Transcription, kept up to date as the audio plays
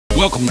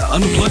Welcome to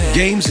Unplugged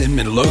Games in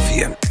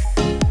Midlothian.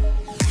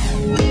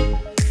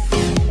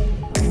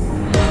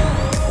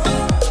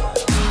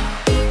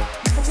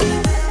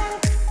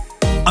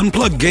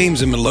 Unplugged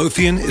Games in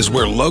Midlothian is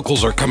where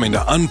locals are coming to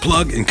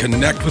unplug and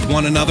connect with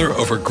one another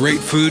over great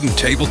food and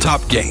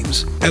tabletop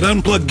games. At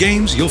Unplugged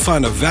Games, you'll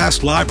find a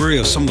vast library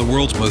of some of the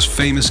world's most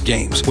famous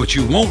games. What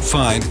you won't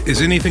find is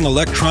anything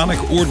electronic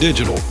or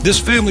digital. This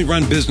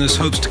family-run business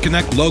hopes to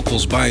connect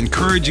locals by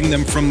encouraging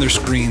them from their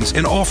screens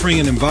and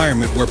offering an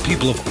environment where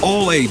people of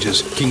all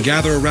ages can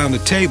gather around a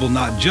table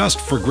not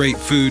just for great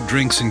food,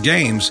 drinks, and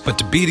games, but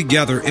to be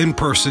together in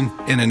person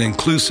in an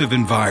inclusive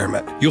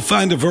environment. You'll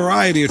find a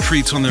variety of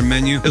treats on their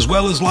menu, as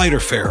well as lighter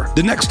fare.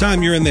 The next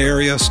time you're in the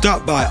area,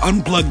 stop by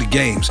Unplugged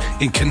Games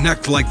and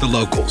connect like the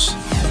locals.